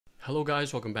Hello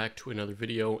guys, welcome back to another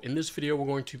video. In this video we're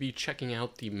going to be checking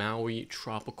out the MAWI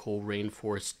Tropical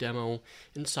Rainforest demo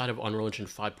inside of Unreal Engine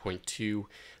 5.2.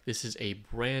 This is a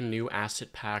brand new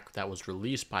asset pack that was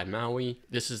released by MAWI.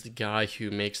 This is the guy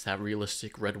who makes that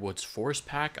realistic Redwoods forest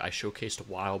pack I showcased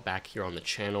a while back here on the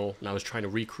channel, and I was trying to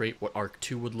recreate what Arc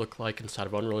 2 would look like inside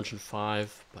of Unreal Engine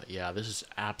 5. But yeah, this is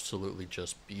absolutely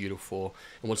just beautiful.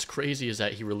 And what's crazy is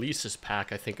that he released this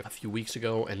pack I think a few weeks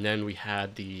ago, and then we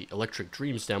had the Electric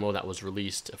Dreams demo that was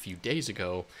released a few days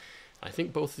ago. I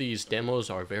think both of these demos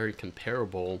are very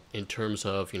comparable in terms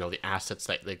of, the assets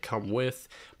that they come with,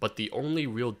 but the only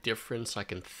real difference I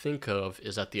can think of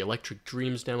is that the Electric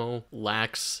Dreams demo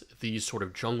lacks these sort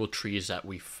of jungle trees that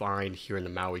we find here in the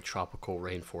MAWI Tropical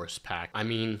Rainforest pack. I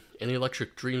mean, in the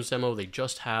Electric Dreams demo, they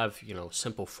just have,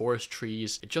 simple forest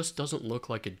trees. It just doesn't look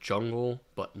like a jungle,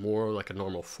 but more like a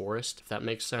normal forest, if that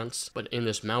makes sense. But in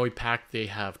this MAWI pack, they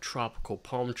have tropical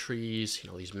palm trees,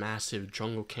 these massive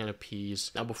jungle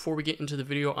canopies. Now, before we get into the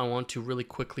video, I want to really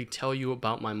quickly tell you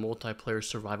about my multiplayer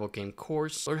survival game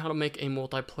course. Learn how to make a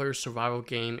multiplayer survival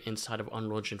game inside of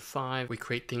Unreal Engine 5. We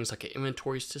create things like an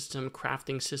inventory system,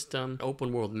 crafting system, an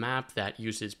open world map that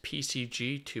uses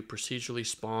PCG to procedurally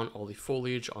spawn all the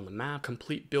foliage on the map,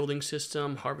 complete building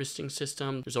system, harvesting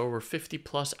system. There's over 50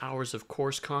 plus hours of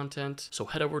course content. So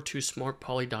head over to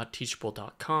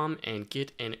smartpoly.teachable.com and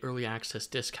get an early access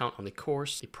discount on the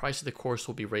course. The price of the course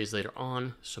will be raised later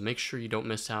on, so make sure you don't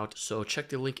miss out. So check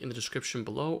the link in the description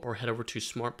below or head over to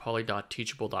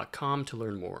smartpoly.teachable.com to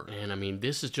learn more. And I mean,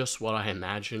 this is just what I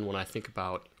imagine when I think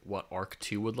about what Arc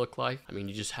 2 would look like. I mean,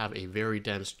 you just have a very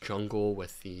dense jungle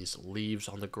with these leaves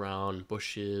on the ground,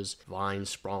 bushes,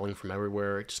 vines sprawling from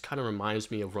everywhere. It just kind of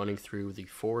reminds me of running through the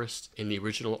forest in the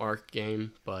original Arc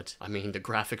game, but I mean, the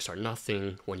graphics are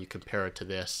nothing when you compare it to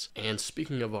this. And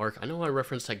speaking of Arc, I know I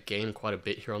referenced that game quite a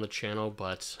bit here on the channel,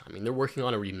 but I mean, they're working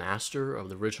on a remaster of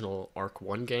the original Arc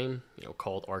 1 game,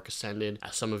 called Arc Ascended,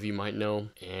 as some of you might know,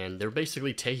 and they're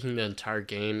basically taking the entire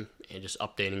game and just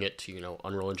updating it to,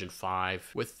 Unreal Engine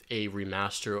 5 with a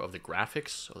remaster of the graphics.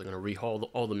 So they're going to rehaul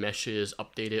all the meshes,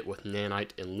 update it with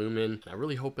Nanite and Lumen. And I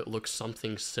really hope it looks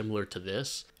something similar to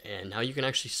this. And now you can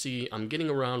actually see I'm getting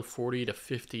around 40 to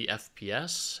 50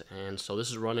 FPS. And so this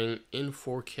is running in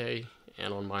 4K.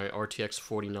 And on my RTX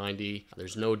 4090,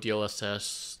 there's no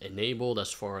DLSS enabled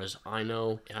as far as I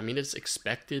know. And I mean, it's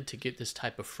expected to get this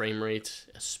type of frame rate,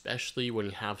 especially when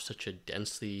you have such a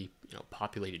densely,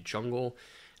 populated jungle.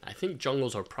 I think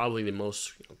jungles are probably the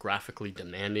most graphically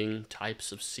demanding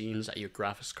types of scenes that your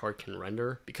graphics card can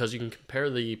render, because you can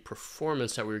compare the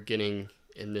performance that we're getting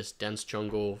in this dense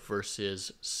jungle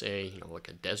versus, say, like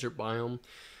a desert biome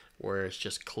where it's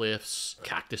just cliffs,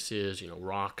 cactuses,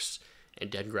 rocks,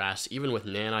 and dead grass. Even with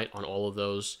nanite on all of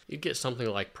those, you'd get something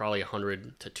like probably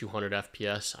 100 to 200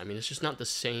 FPS. I mean, it's just not the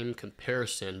same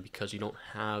comparison because you don't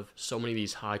have so many of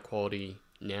these high quality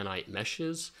nanite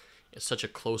meshes. It's such a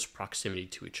close proximity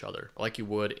to each other, like you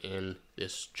would in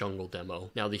this jungle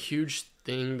demo. Now, the huge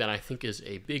thing that I think is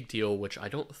a big deal, which I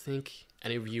don't think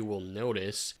any of you will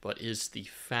notice, but is the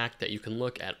fact that you can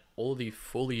look at all the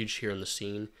foliage here in the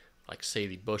scene, like say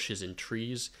the bushes and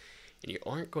trees, and you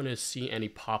aren't going to see any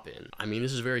pop in. I mean,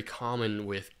 this is very common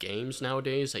with games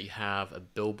nowadays, that you have a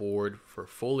billboard for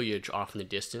foliage off in the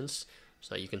distance,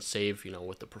 so that you can save,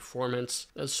 with the performance,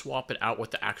 then swap it out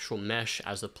with the actual mesh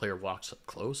as the player walks up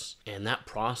close. And that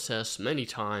process many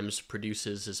times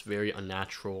produces this very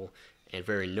unnatural and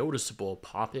very noticeable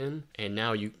pop-in. And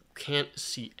now you can't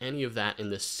see any of that in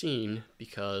this scene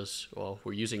because, well,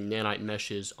 we're using nanite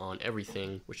meshes on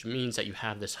everything, which means that you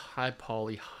have this high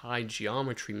poly, high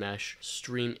geometry mesh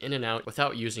stream in and out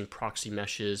without using proxy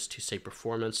meshes to save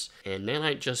performance. And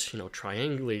nanite just,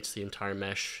 triangulates the entire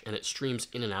mesh and it streams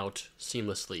in and out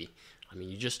seamlessly. I mean,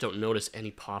 you just don't notice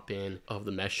any pop-in of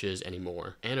the meshes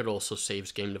anymore. And it also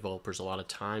saves game developers a lot of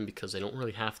time because they don't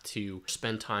really have to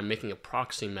spend time making a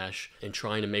proxy mesh and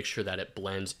trying to make sure that it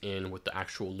blends in with the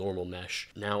actual normal mesh.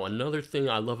 Now, another thing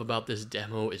I love about this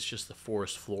demo is just the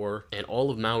forest floor. And all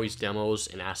of MAWI's demos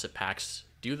and asset packs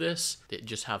do this. They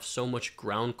just have so much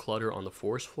ground clutter on the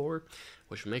forest floor,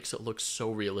 which makes it look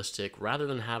so realistic. Rather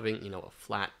than having, a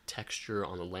flat texture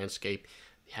on the landscape,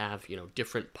 you have,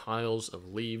 different piles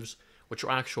of leaves, which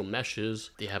are actual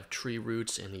meshes. They have tree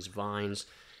roots and these vines,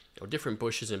 different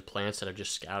bushes and plants that are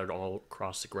just scattered all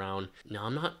across the ground. Now,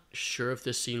 I'm not sure if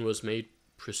this scene was made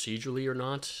procedurally or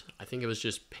not. I think it was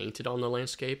just painted on the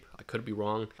landscape. I could be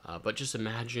wrong, but just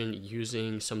imagine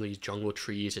using some of these jungle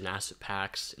trees and asset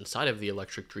packs inside of the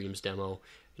Electric Dreams demo,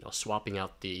 swapping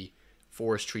out the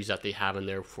forest trees that they have in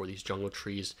there for these jungle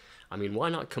trees. I mean, why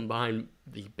not combine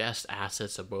the best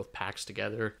assets of both packs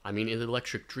together? I mean, in the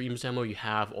Electric Dreams demo, you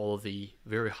have all of the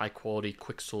very high quality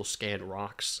Quixel scanned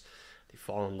rocks, the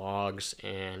fallen logs,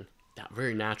 and that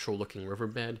very natural looking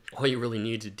riverbed. All you really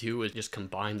need to do is just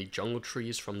combine the jungle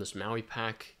trees from this Maui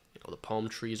pack, the palm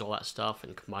trees, all that stuff,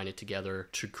 and combine it together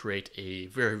to create a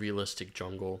very realistic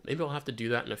jungle. Maybe I'll have to do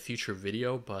that in a future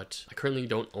video, but I currently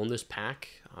don't own this pack.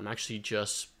 I'm actually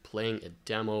just playing a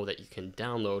demo that you can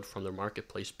download from their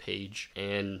marketplace page.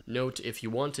 And note, if you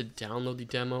want to download the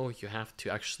demo, you have to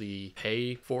actually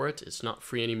pay for it. It's not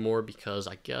free anymore because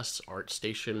I guess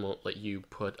ArtStation won't let you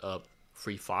put up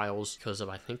free files because of,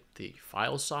 I think, the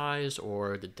file size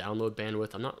or the download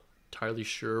bandwidth. I'm not entirely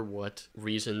sure what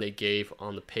reason they gave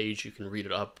on the page. You can read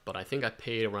it up, but I think I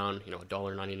paid around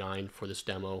 $1.99 for this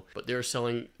demo. But they're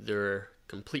selling their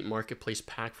complete marketplace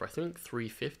pack for I think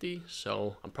 $3.50.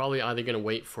 So I'm probably either gonna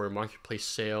wait for a marketplace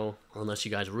sale, or unless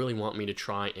you guys really want me to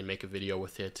try and make a video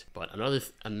with it. But another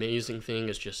amazing thing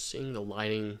is just seeing the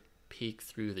lighting peek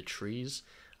through the trees.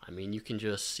 I mean, you can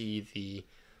just see the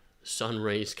sun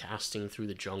rays casting through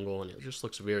the jungle, and it just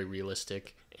looks very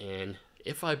realistic. And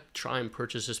if I try and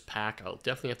purchase this pack, I'll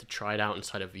definitely have to try it out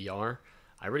inside of VR.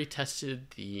 I already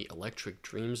tested the Electric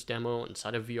Dreams demo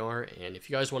inside of VR, and if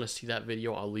you guys want to see that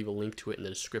video, I'll leave a link to it in the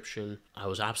description. I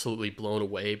was absolutely blown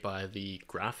away by the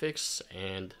graphics,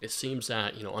 and it seems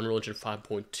that Unreal Engine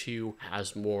 5.2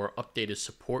 has more updated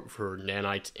support for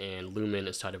Nanite and Lumen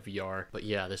inside of VR. But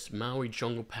yeah, this Maui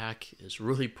Jungle Pack is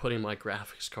really putting my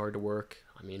graphics card to work.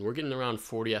 I mean, we're getting around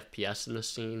 40 FPS in this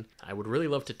scene. I would really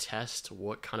love to test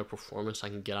what kind of performance I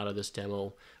can get out of this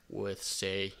demo with,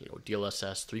 say,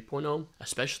 DLSS 3.0,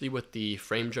 especially with the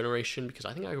frame generation, because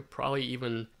I think I could probably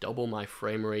even double my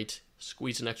frame rate,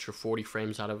 squeeze an extra 40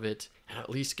 frames out of it, and at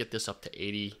least get this up to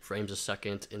 80 frames a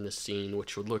second in the scene,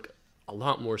 which would look a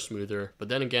lot more smoother. But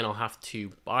then again, I'll have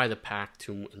to buy the pack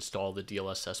to install the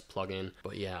DLSS plugin.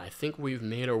 But yeah, I think we've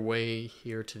made our way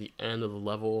here to the end of the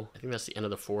level. I think that's the end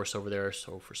of the forest over there.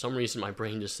 So for some reason, my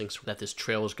brain just thinks that this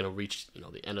trail is going to reach,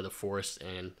 the end of the forest,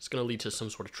 and it's going to lead to some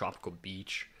sort of tropical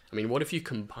beach. I mean, what if you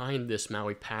combine this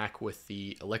Maui pack with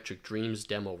the Electric Dreams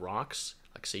demo rocks?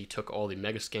 Like, say you took all the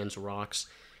Megascans rocks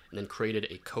and then created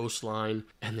a coastline,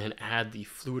 and then add the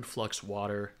fluid flux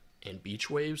water and beach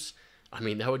waves. I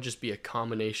mean, that would just be a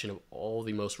combination of all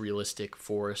the most realistic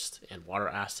forest and water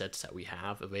assets that we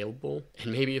have available.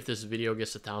 And maybe if this video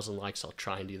gets 1,000 likes, I'll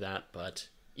try and do that. But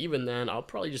even then, I'll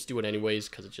probably just do it anyways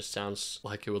because it just sounds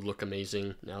like it would look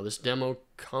amazing. Now, this demo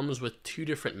comes with 2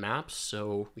 different maps.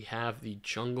 So we have the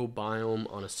jungle biome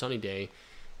on a sunny day,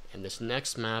 and this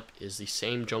next map is the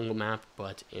same jungle map,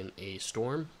 but in a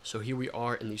storm. So here we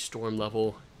are in the storm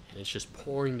level, and it's just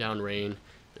pouring down rain.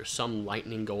 There's some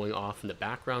lightning going off in the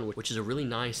background, which is a really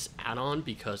nice add-on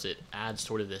because it adds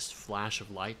sort of this flash of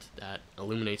light that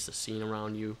illuminates the scene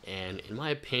around you. And in my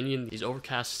opinion, these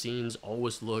overcast scenes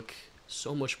always look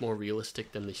so much more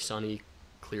realistic than the sunny,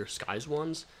 clear skies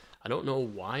ones. I don't know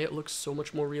why it looks so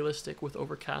much more realistic with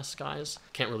overcast skies.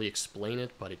 Can't really explain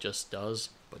it, but it just does.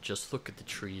 But just look at the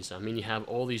trees. I mean, you have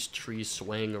all these trees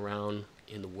swaying around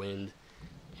in the wind,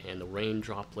 and the rain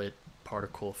droplet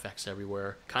particle effects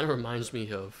everywhere. Kind of reminds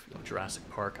me of Jurassic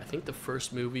Park. I think the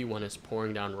first movie when it's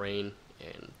pouring down rain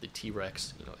and the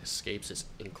T-Rex escapes its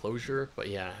enclosure. But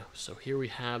yeah, so here we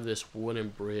have this wooden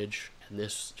bridge, and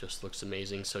this just looks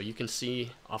amazing. So you can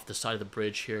see off the side of the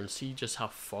bridge here and see just how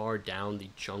far down the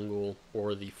jungle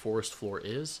or the forest floor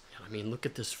is. I mean, look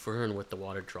at this fern with the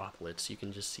water droplets. You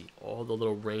can just see all the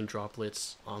little rain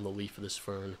droplets on the leaf of this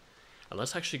fern. And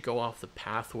let's actually go off the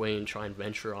pathway and try and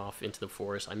venture off into the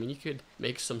forest. I mean, you could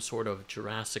make some sort of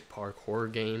Jurassic Park horror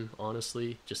game,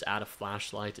 honestly. Just add a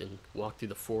flashlight and walk through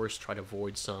the forest,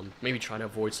 maybe try to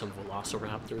avoid some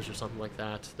velociraptors or something like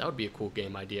that. That would be a cool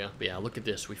game idea. But yeah, look at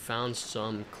this. We found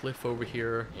some cliff over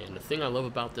here. And the thing I love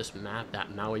about this map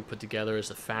that Maui put together is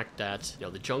the fact that,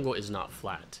 the jungle is not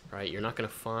flat, right? You're not going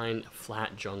to find a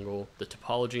flat jungle. The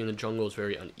topology in the jungle is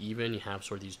very uneven. You have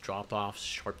sort of these drop-offs,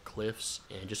 sharp cliffs,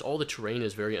 and just all the terrain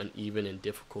is very uneven and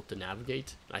difficult to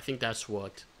navigate. I think that's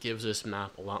what gives this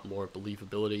map a lot more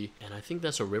believability. And I think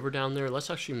that's a river down there. Let's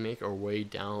actually make our way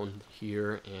down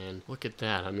here and look at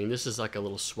that. I mean, this is like a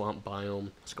little swamp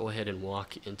biome. Let's go ahead and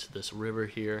walk into this river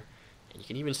here. And you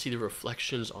can even see the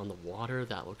reflections on the water.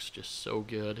 That looks just so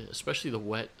good, especially the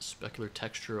wet specular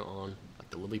texture on like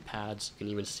the lily pads. You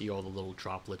can even see all the little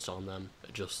droplets on them.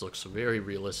 It just looks very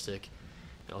realistic.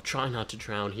 And I'll try not to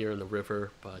drown here in the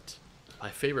river, but my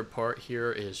favorite part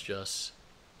here is just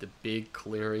the big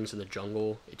clearings in the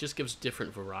jungle. It just gives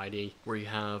different variety where you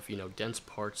have, you know, dense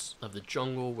parts of the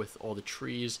jungle with all the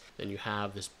trees. Then you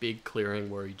have this big clearing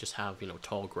where you just have, you know,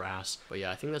 tall grass. But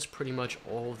yeah, I think that's pretty much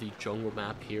all the jungle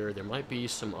map here. There might be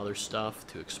some other stuff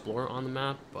to explore on the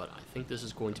map, but I think this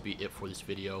is going to be it for this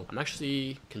video. I'm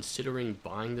actually considering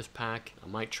buying this pack. I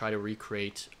might try to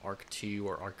recreate Arc 2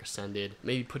 or Arc Ascended,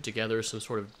 maybe put together some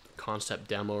sort of concept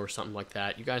demo or something like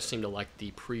that. You guys seem to like the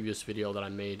previous video that I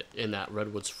made in that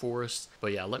Redwoods Forest.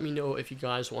 But yeah, let me know if you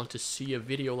guys want to see a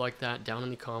video like that down in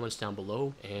the comments down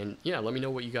below. And yeah, let me know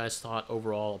what you guys thought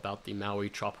overall about the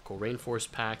MAWI Tropical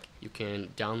Rainforest pack. You can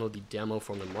download the demo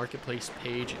from the marketplace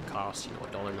page. It costs, you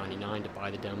know, $1.99 to buy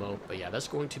the demo. But yeah, that's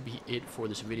going to be it for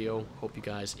this video. Hope you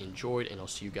guys enjoyed, and I'll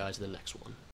see you guys in the next one.